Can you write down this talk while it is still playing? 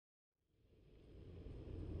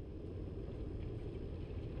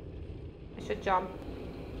should jump.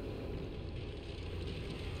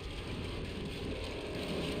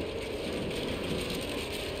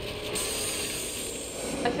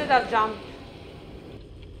 I should have jumped.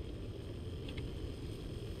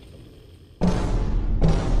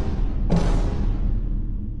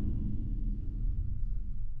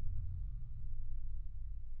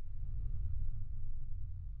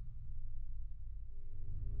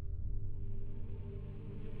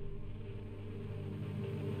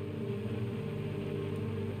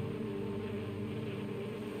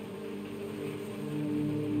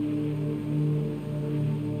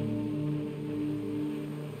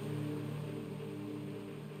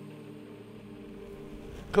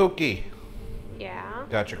 Kooky. Yeah.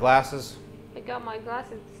 Got your glasses? I got my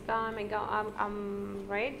glasses this time. I'm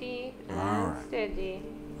ready and steady.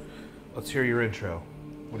 Let's hear your intro.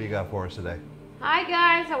 What do you got for us today? Hi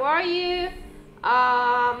guys, how are you?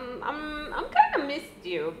 I'm kind of missed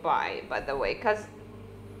you by the way, cause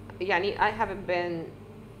yani I haven't been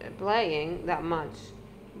playing that much.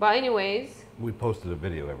 But anyways. We posted a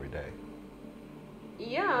video every day.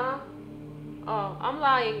 Yeah. Oh, I'm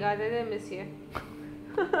lying, guys. I didn't miss you.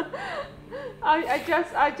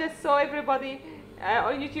 I just saw everybody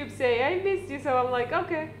on YouTube say I missed you, so I'm like,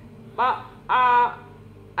 okay. But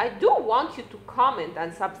I do want you to comment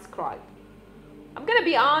and subscribe. I'm gonna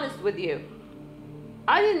be honest with you.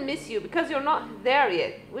 I didn't miss you because you're not there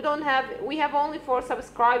yet. We have only 4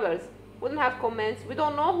 subscribers. We don't have comments. We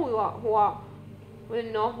don't know who you are. We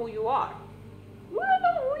don't know who you are. We don't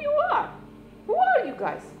know who you are. Who are you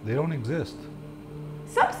guys? They don't exist.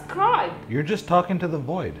 Subscribe. You're just talking to the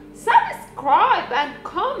void. Subscribe and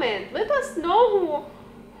comment. Let us know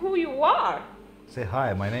who you are. Say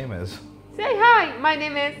hi, my name is. Say hi. My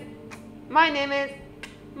name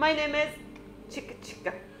is Chica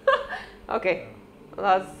Chica. Okay,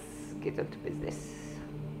 let's get into business.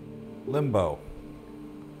 Limbo.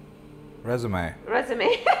 Resume.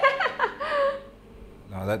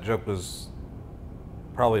 No, that joke was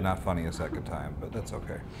probably not funny a second time, but that's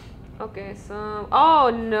okay. Okay, so oh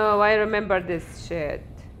no, I remember this shit.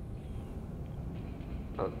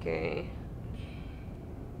 Okay.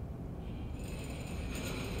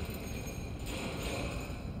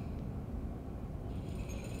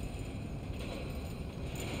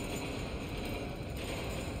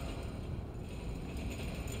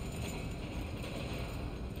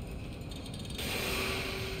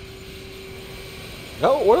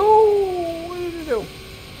 Oh, whoa! What did you do?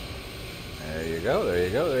 There you go, there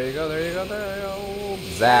you go, there you go, there you go, there you go.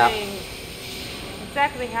 Zap.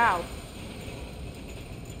 Exactly how?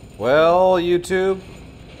 Well, YouTube,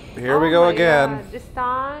 here we go again. God. This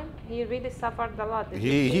time, he really suffered a lot.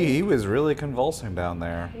 He was really convulsing down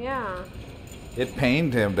there. Yeah. It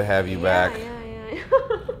pained him to have you back. Yeah.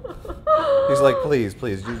 He's like, please,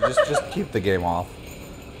 you just keep the game off.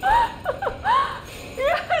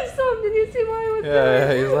 So did you see what I was doing?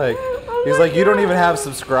 Yeah, he's like, you don't even have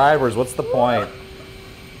subscribers. What's the point?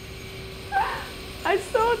 I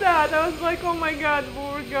saw that. I was like, oh my god,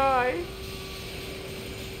 poor guy.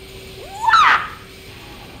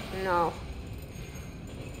 No.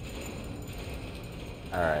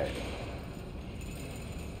 All right.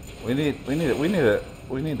 We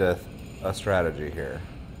need a strategy here.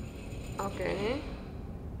 Okay.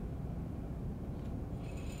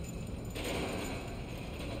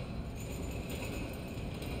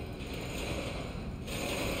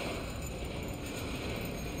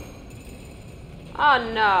 Oh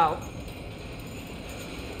no.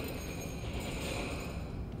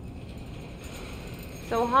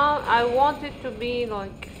 So how I want it to be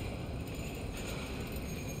like.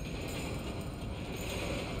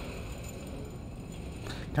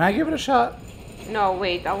 Can I give it a shot? No,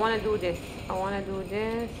 wait, I want to do this. I want to do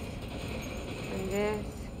this and this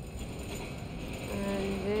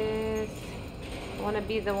and this. I want to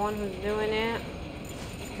be the one who's doing it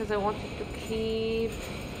because I want it to keep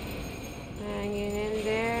hanging in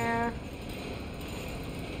there.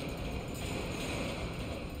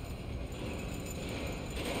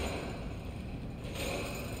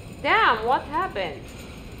 Damn, what happened?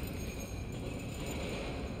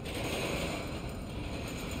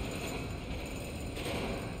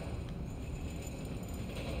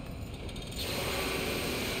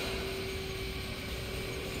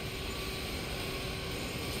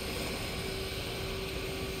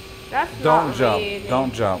 That's Don't jump. Really...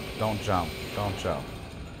 Don't jump. Don't jump. Don't jump.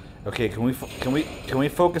 Okay, can we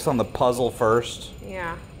focus on the puzzle first?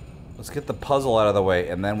 Yeah. Let's get the puzzle out of the way,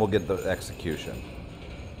 and then we'll get the execution.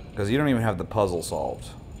 Because you don't even have the puzzle solved.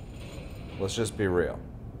 Let's just be real.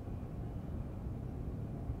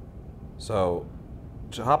 So,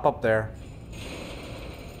 hop up there.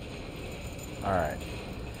 All right.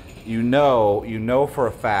 You know for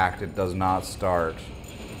a fact it does not start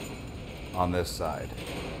on this side.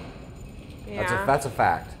 Yeah. That's a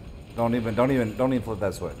fact. Don't even flip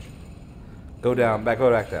that switch. Go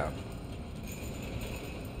back down.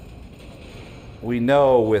 We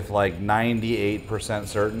know with like 98%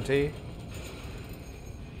 certainty.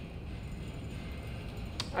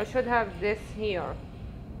 I should have this here,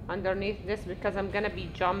 underneath this, because I'm gonna be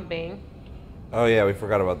jumping. Oh yeah, we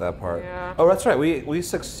forgot about that part. Yeah. Oh, that's right. We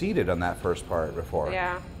succeeded on that first part before.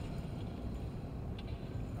 Yeah.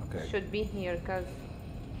 Okay. Should be here, cause.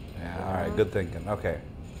 Yeah. All right. Good thinking. Okay.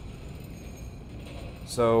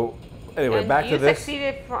 So, anyway, And back to this. You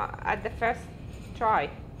succeeded at the first try.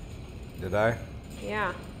 Did I?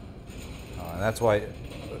 Yeah. And that's why.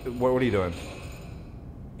 What are you doing?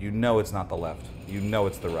 You know it's not the left. You know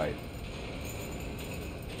it's the right.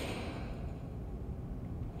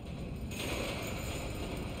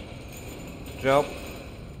 Jump.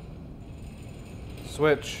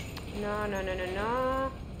 Switch. No, no, no, no,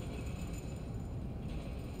 no.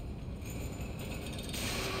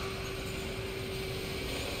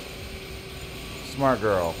 Smart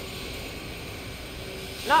girl.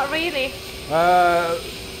 Not really.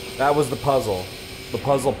 That was the puzzle. The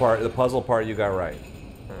puzzle part you got right.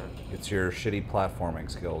 It's your shitty platforming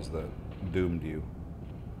skills that doomed you.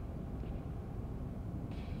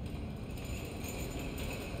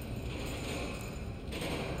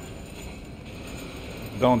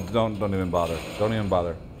 Don't even bother. Don't even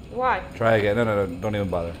bother. Why? Try again. No, don't even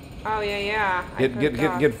bother. Oh yeah.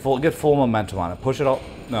 Get full momentum on it. Push it all.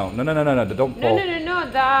 No. Don't pull. No.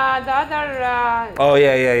 The other. Oh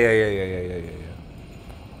yeah.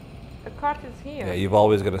 The cart is here. Yeah, you've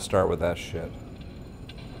always got to start with that shit.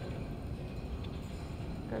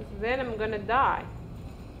 Because then I'm gonna die.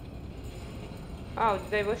 Oh,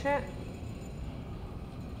 did I push it?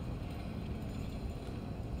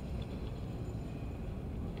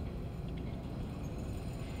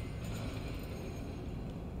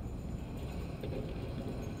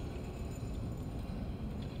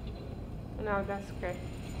 No, that's okay.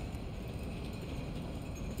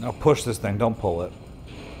 Now push this thing. Don't pull it.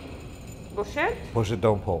 Push it? Push it.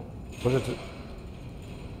 Don't pull. Push it.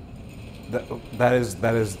 That is.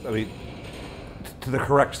 I mean, to the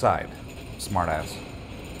correct side. Smartass.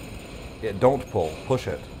 Yeah. Don't pull. Push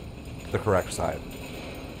it to the correct side.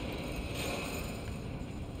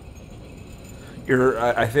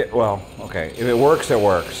 I think. Well, okay. If it works, it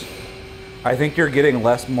works. I think you're getting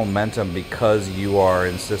less momentum because you are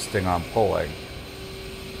insisting on pulling.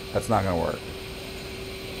 That's not going to work.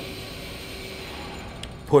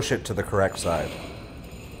 Push it to the correct side.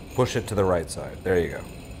 Push it to the right side. There you go.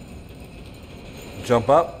 Jump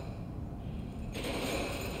up.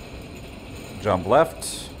 Jump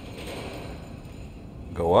left.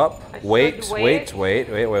 Go up. Wait.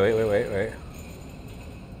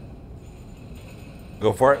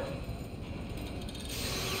 Go for it.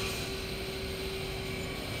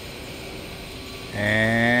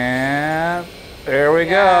 And there we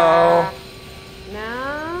go.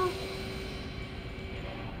 Now.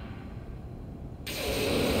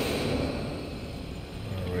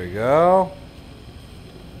 There we go.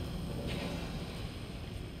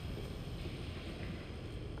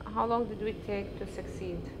 How long did we take to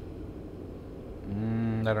succeed?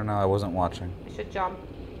 I don't know. I wasn't watching. I should jump.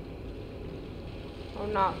 Or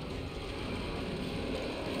not.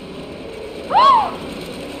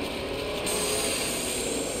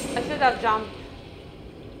 I should have jumped.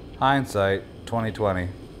 Hindsight, 2020.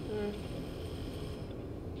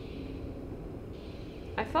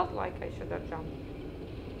 I felt like I should have jumped.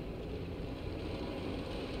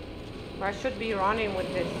 But I should be running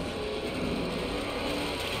with this.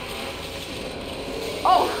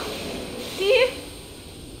 Oh! See?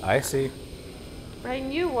 I see. I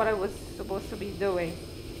knew what I was supposed to be doing.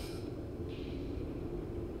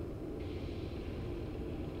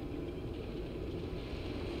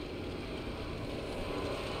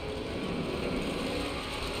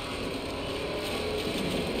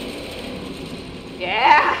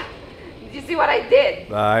 Yeah! Did you see what I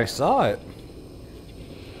did? I saw it.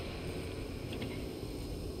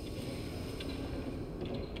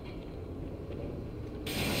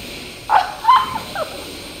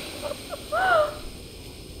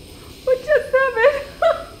 What just happened?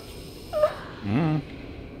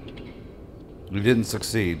 You didn't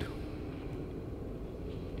succeed.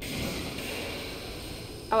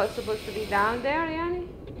 I was supposed to be down there, Yanni?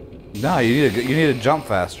 No, you need to jump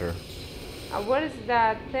faster. What is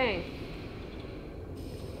that thing?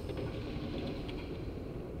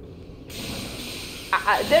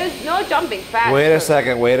 There is no jumping faster. Wait a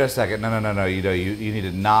second. Wait a second. No. You know, you need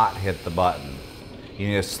to not hit the button. You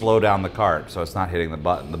need to slow down the cart so it's not hitting the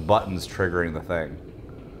button. The button's triggering the thing.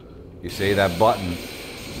 You see that button?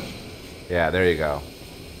 Yeah, there you go.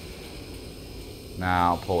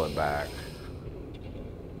 Now pull it back.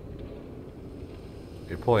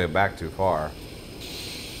 You're pulling it back too far.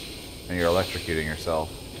 And you're electrocuting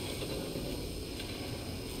yourself.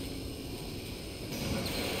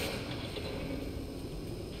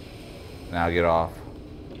 Now get off.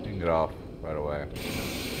 You can get off right away.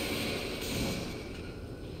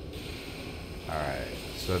 Alright,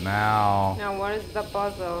 so now... Now what is the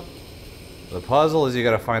puzzle? The puzzle is you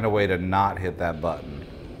gotta find a way to not hit that button.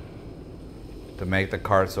 To make the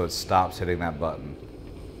cart so it stops hitting that button.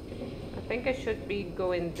 I think I should be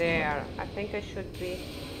going there. I think I should be...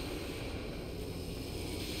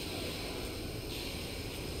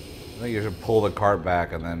 I think you should pull the cart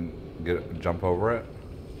back and then jump over it.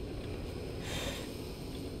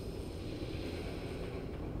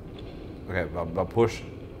 Okay, but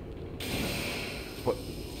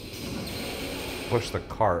push the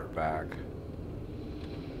cart back.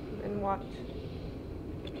 Then what?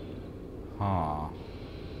 Huh.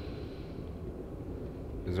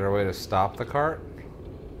 Is there a way to stop the cart?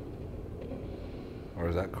 Or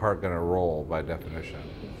is that cart gonna roll by definition?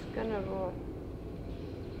 It's gonna roll.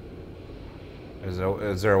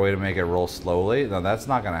 Is there a way to make it roll slowly? No, that's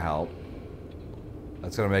not gonna help.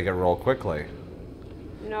 That's gonna make it roll quickly.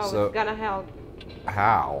 No, So- it's gonna help.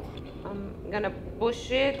 How? I'm gonna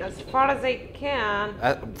push it as far as I can.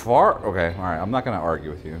 Far? Okay, alright. I'm not gonna argue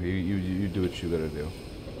with you. You do what you gotta do.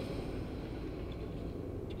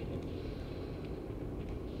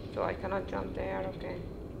 So I cannot jump there, okay.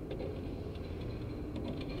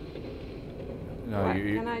 No, Why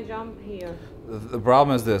can I jump here? The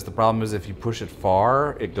problem is this. The problem is if you push it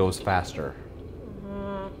far, it goes faster.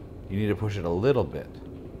 You need to push it a little bit.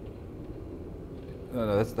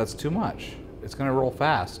 No, that's too much. It's gonna roll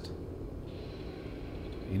fast.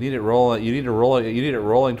 You need it roll. You need to roll it. You need it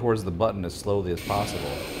rolling towards the button as slowly as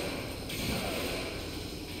possible.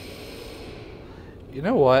 You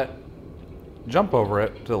know what? Jump over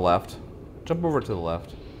it to the left. Jump over to the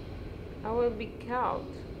left. I will be caught.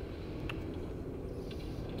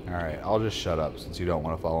 All right, I'll just shut up since you don't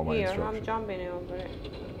want to follow my Here, instructions. I'm jumping over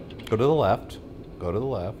it. Go to the left. Go to the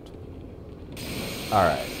left. All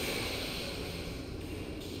right.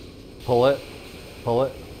 Pull it. Pull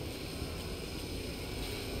it.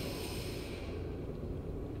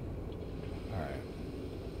 All right.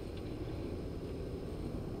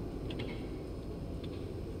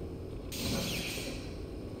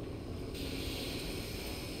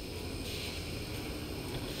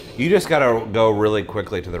 You just gotta go really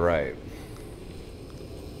quickly to the right.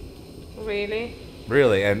 Really?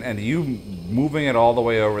 Really, and you moving it all the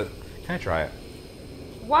way over. Can I try it?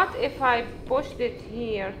 What if I pushed it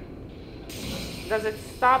here? Does it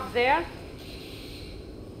stop there?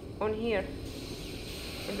 On here?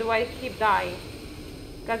 Or do I keep dying?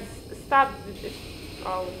 Because stop.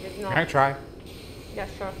 Oh, it's not. Can I try? Yeah,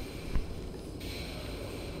 sure.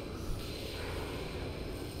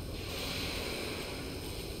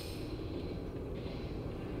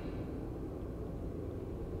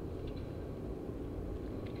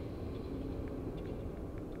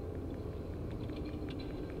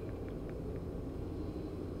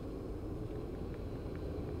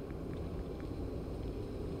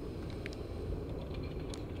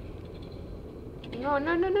 No,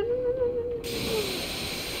 no, no, no, no, no, no, no.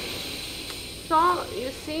 So, you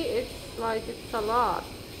see, it's like, it's a lot.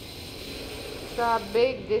 It's a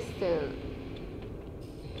big distance.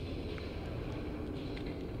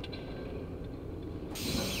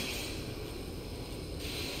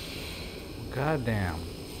 God damn.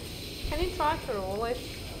 Can you try to roll it?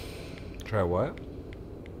 Try what?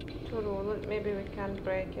 To roll it, maybe we can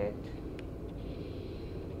break it.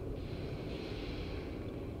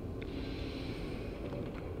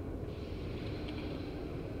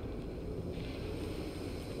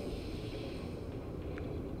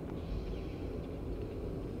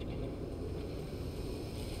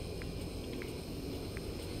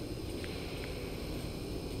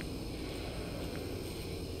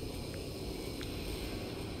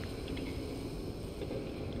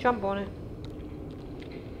 Jump on it.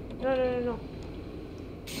 No, no, no, no.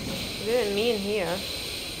 I didn't mean here.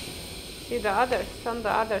 See the other, it's on the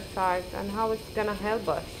other side, and how it's gonna help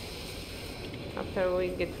us after we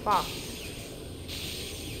get fucked.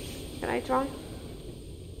 Can I try?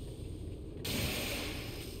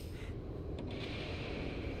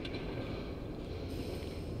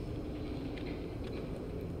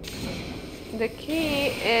 The key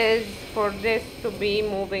is for this to be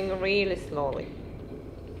moving really slowly.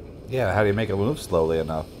 Yeah, how do you make it move slowly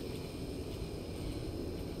enough?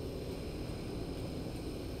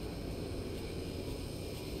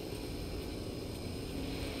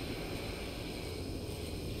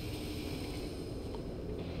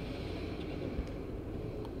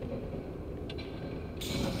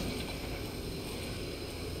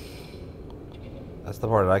 That's the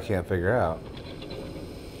part that I can't figure out.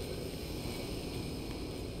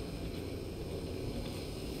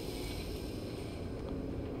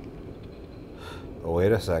 Oh,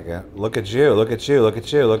 wait a second. Look at you, look at you, look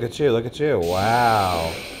at you, look at you, look at you.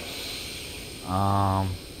 Wow.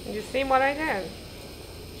 You see what I did?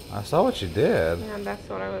 I saw what you did. Yeah, that's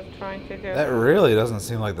what I was trying to do. That really doesn't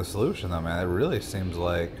seem like the solution though, man. It really seems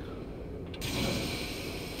like...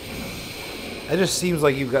 It just seems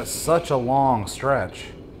like you've got such a long stretch.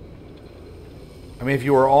 I mean, if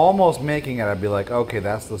you were almost making it, I'd be like, okay,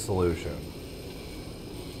 that's the solution.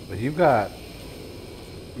 But you've got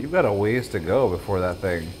a ways to go before that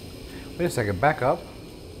thing. Wait a second, back up.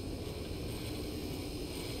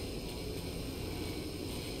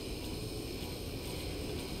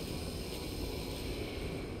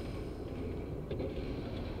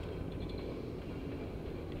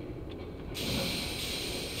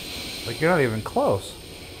 Like you're not even close.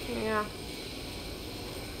 Yeah.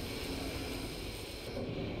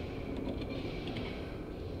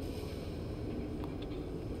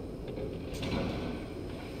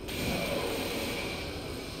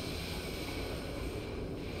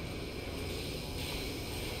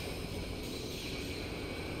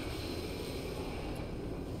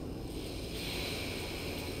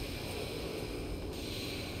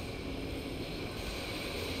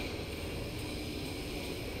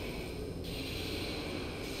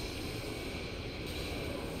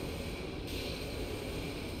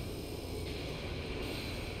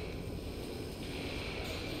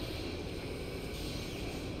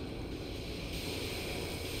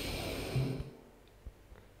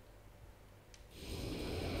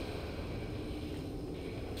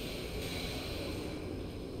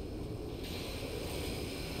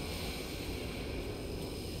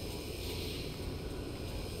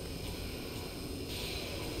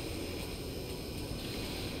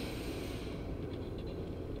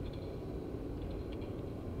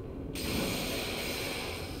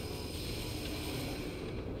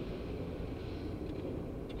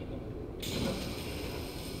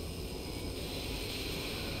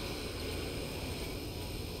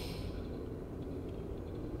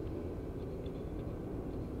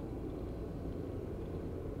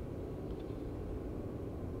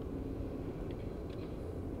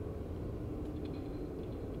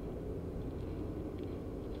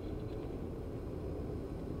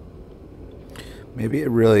 Maybe it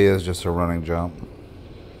really is just a running jump.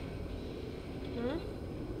 Hmm?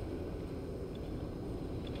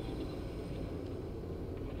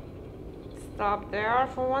 Stop there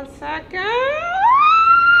for 1 second.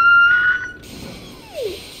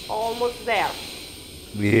 Almost there.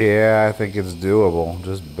 Yeah, I think it's doable.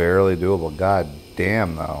 Just barely doable. God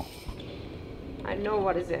damn, though. I know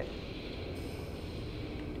what is it.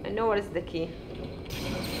 I know what is the key.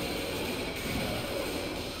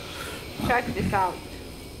 Check this out.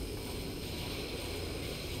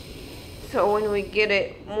 So when we get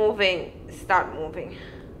it moving, start moving.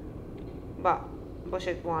 But push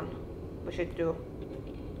it 1, push it 2,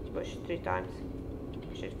 push it 3 times,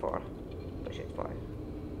 push it 4, push it 5,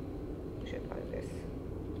 push it like this,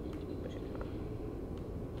 push it 5.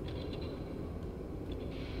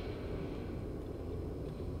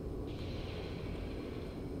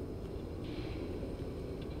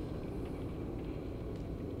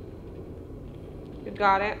 You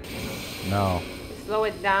got it? No. Slow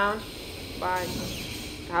it down by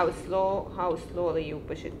how slowly you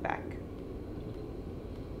push it back.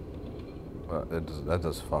 That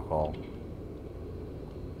does fuck all.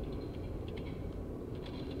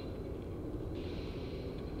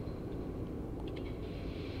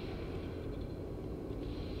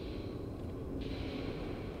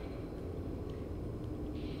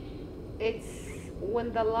 It's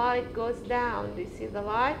when the light goes down. Do you see the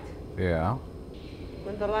light? Yeah.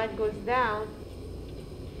 When the light goes down,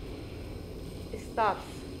 it stops.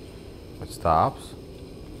 It stops?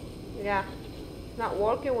 Yeah. It's not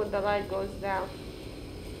working when the light goes down.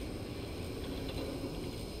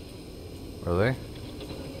 Really?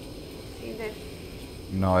 See this?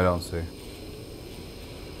 No, I don't see.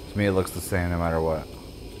 To me, it looks the same no matter what.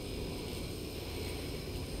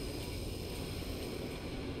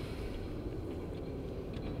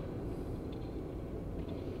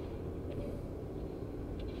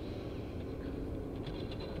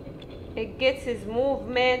 It gets his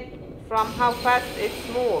movement from how fast it's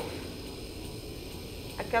moved.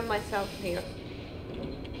 I killed myself here.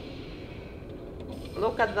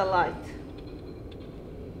 Look at the light.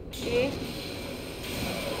 See?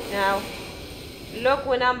 Now, look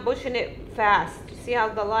when I'm pushing it fast. See how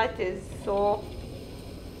the light is so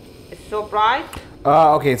bright?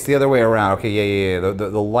 Okay, it's the other way around. Okay, yeah.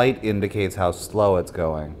 The light indicates how slow it's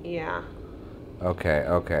going. Yeah. Okay.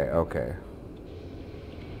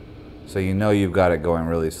 So you know you've got it going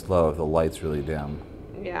really slow if the light's really dim.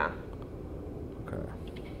 Yeah. Okay.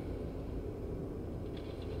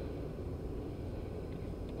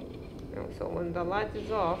 So when the light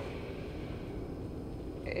is off,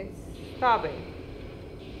 it's stopping.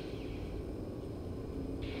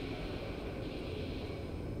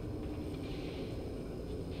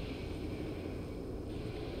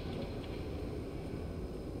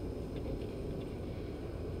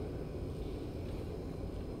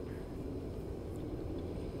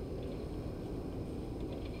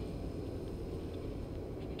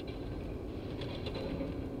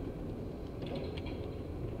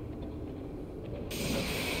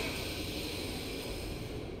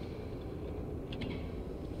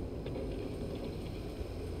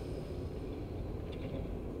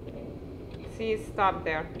 See, stop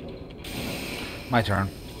there. My turn.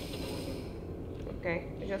 Okay,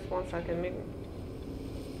 just 1 second, maybe.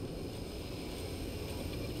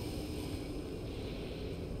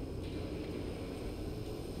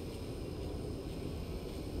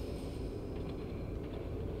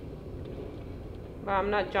 But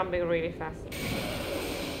I'm not jumping really fast.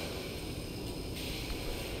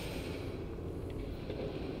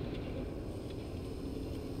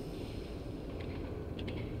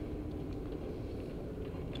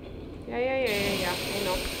 Yeah. I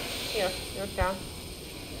know. Here, you're down.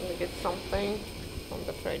 Let me get something from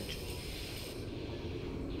the fridge.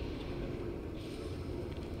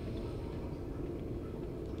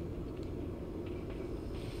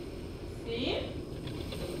 See?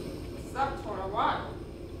 Stopped for a while.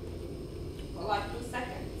 For like 2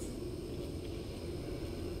 seconds.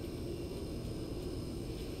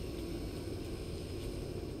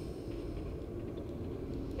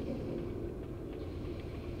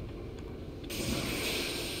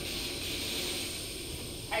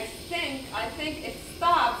 I think it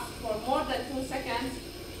stops for more than 2 seconds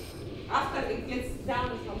after it gets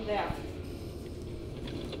down from there.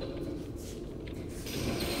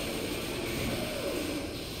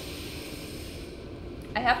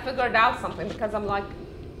 I have figured out something because I'm like,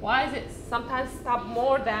 why is it sometimes stop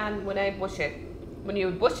more than when I push it? When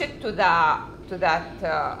you push it to that,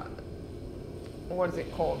 what is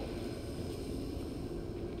it called?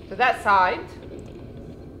 To that side.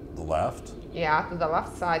 The left? Yeah, to the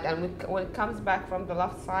left side, and when it comes back from the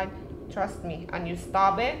left side, trust me, and you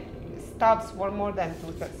stop it, it stops for more than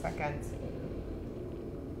 2 seconds.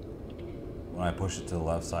 When I push it to the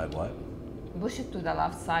left side, what? Push it to the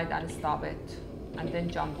left side and stop it, and then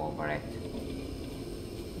jump over it.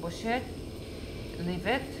 Push it, leave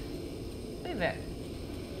it. Leave it,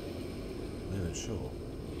 sure.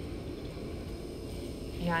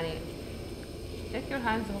 Yani, take your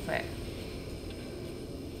hands off it.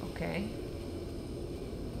 Okay.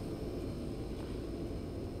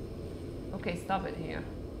 Okay, stop it here.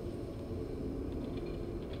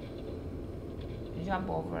 Jump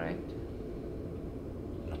over it.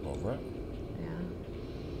 Jump over it? Yeah.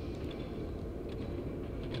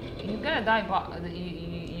 You're gonna die, but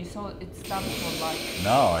you saw it stopped for like.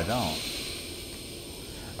 No, I don't.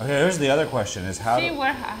 Okay, here's the other question: is how? See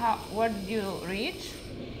where did you reach?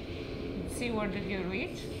 See where did you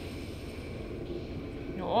reach?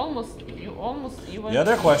 You went. The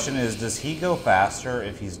other question is, does he go faster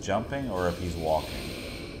if he's jumping or if he's walking?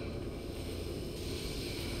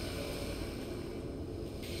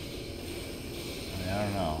 I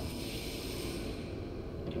don't know.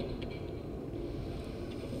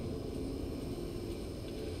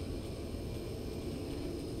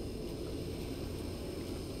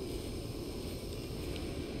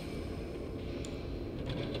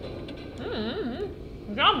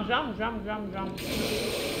 Jump.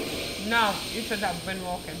 No, you should have been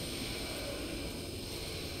walking.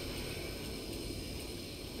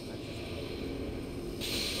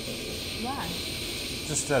 Why?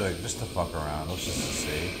 Just to fuck around. Let's just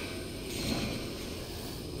see.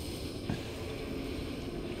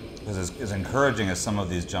 Because as encouraging as some of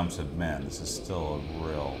these jumps have been, this is still a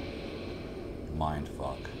real mind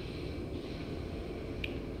fuck.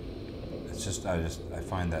 It's just I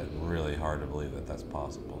find that really hard to believe that that's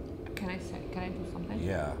possible. Can I do something?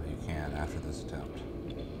 Yeah, you can after this attempt.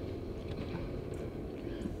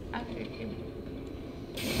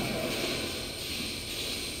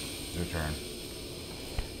 your turn.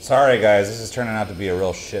 Sorry, guys. This is turning out to be a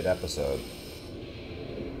real shit episode.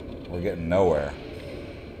 We're getting nowhere.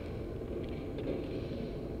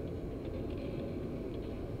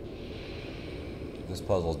 This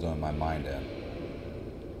puzzle's doing my mind in.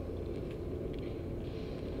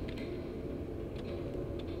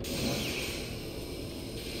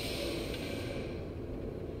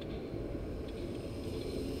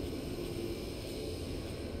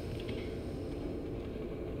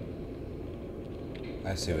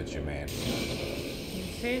 I see what you mean. You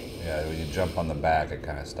see? Yeah, when you jump on the back, it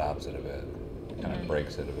kind of stops it a bit. Kind of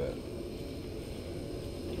breaks it a bit.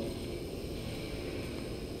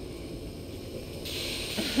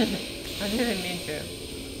 I didn't mean to.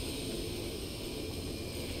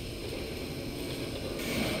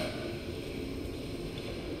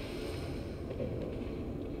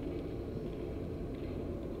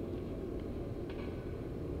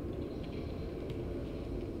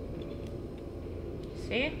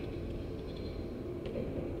 See?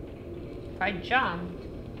 If I jumped.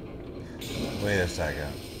 Wait a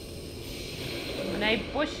second. When I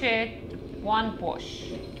push it, one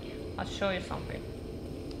push. I'll show you something.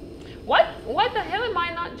 What the hell am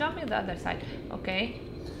I not jumping the other side? Okay.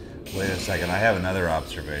 Wait a second. I have another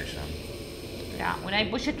observation. Yeah, when I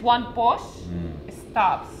push it one push, it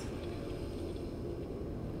stops.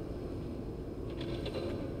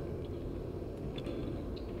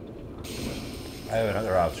 I have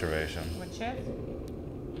another observation. Which is?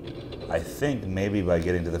 I think maybe by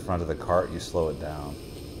getting to the front of the cart, you slow it down.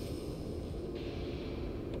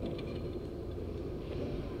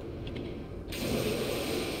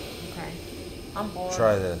 Okay. I'm bored.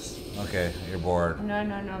 Try this. Okay, you're bored. No,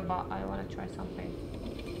 but I want to try something.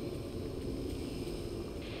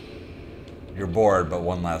 You're bored, but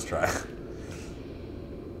one last try.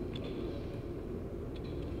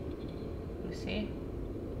 You see?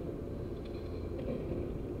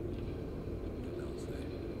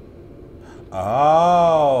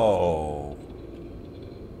 Oh.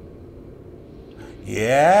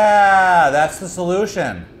 Yeah, that's the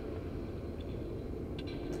solution.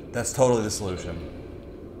 That's totally the solution.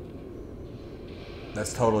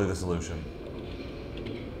 That's totally the solution.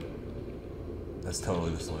 That's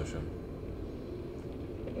totally the solution.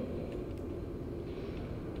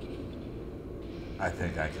 I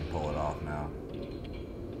think I can pull it off now.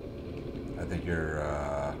 I think you're,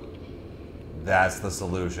 that's the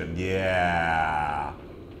solution. Yeah.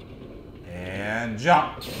 And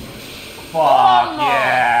jump. Fuck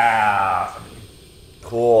yeah.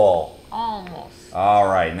 Cool. Almost. All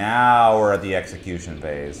right, now we're at the execution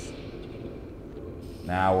phase.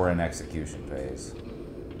 Now we're in execution phase.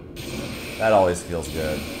 That always feels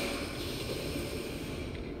good.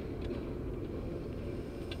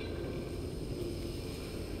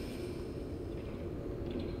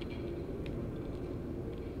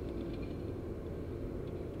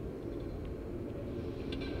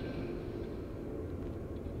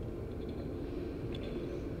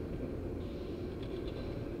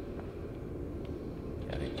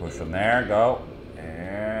 Push from there, go,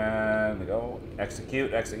 and go,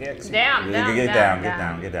 execute. Down,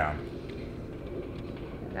 get down.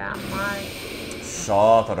 Down, my.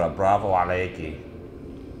 شاطرة, bravo عليكي.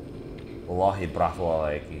 والله bravo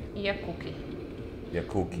عليكي. Yeah, Kooky. Yeah,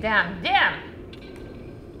 Kooky. Damn.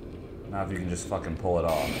 Now if you can just fucking pull it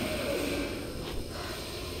off.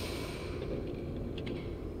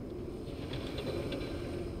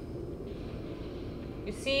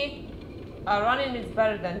 You see? Running is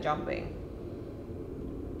better than jumping.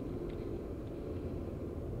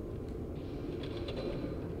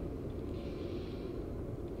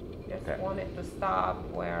 Just want it to stop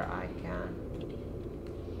where I can.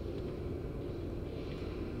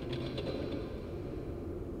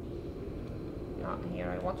 Not here,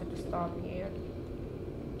 I want it to stop here.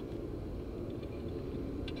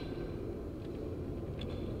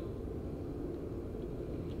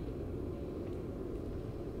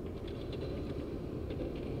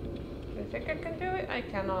 I think I can do it. I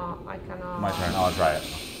cannot. My turn. I want to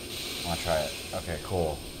try it. Okay,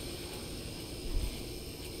 cool.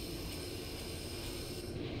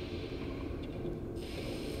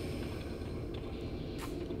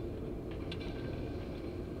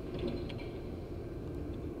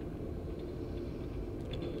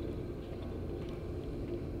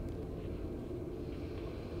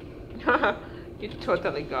 You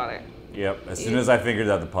totally got it. Yep. As soon as I figured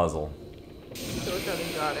out the puzzle.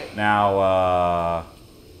 Totally got it. Now,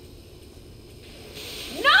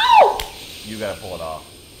 No! you gotta pull it off.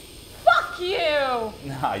 Fuck you!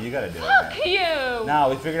 Nah, you gotta do it. Fuck Man. you! No,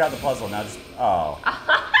 we figured out the puzzle. Now just, oh.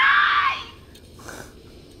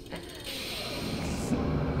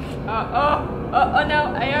 Oh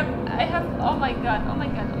no, I have, oh my god, oh my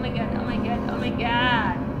god, oh my god, oh my god, oh my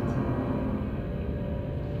god.